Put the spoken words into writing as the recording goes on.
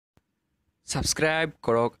Subscribe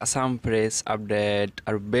korok Assam Press update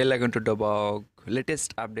আর bell আইকনটো দবাওক latest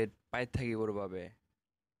update পাই থাকিবৰ বাবে।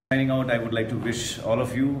 Signing out, I would like to wish all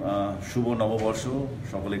of you শুভ নববর্ষ,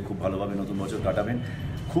 সকলে খুব ভালোভাবে নতুন বছর কাটাবেন,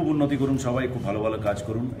 খুব উন্নতি করুন, সবাই খুব ভালো ভালো কাজ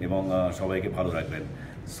করুন এবং সবাইকে ভালো রাখবেন।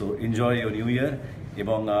 So enjoy your new year.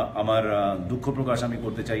 এবং আমার দুঃখ প্রকাশ আমি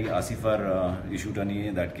করতে চাই আসিফার ইস্যুটা নিয়ে,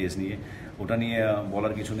 দ্যাট কেস নিয়ে। ওটা নিয়ে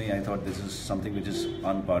বলার কিছু নেই। I thought this is something which is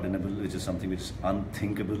আনপার্ডনেবল, which is something which is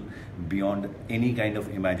unthinkable, beyond any kind of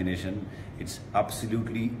imagination. It's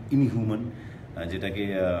absolutely inhuman, যেটাকে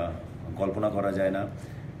কল্পনা করা যায় না।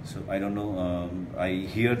 So I don't know, I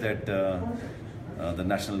hear that the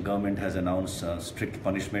national government has announced strict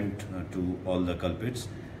punishment to all the culprits.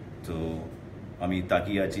 So আমি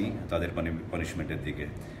তাকিয়ে আছি তাদের punishment-এর দিকে.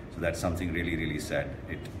 So that's something really, really sad.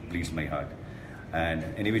 It bleeds my heart. And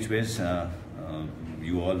any which ways,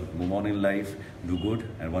 you all move on in life, do good,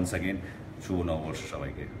 and once again, শুভ নববর্ষ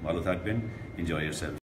সবাইকে। ভালো থাকবেন, enjoy yourself.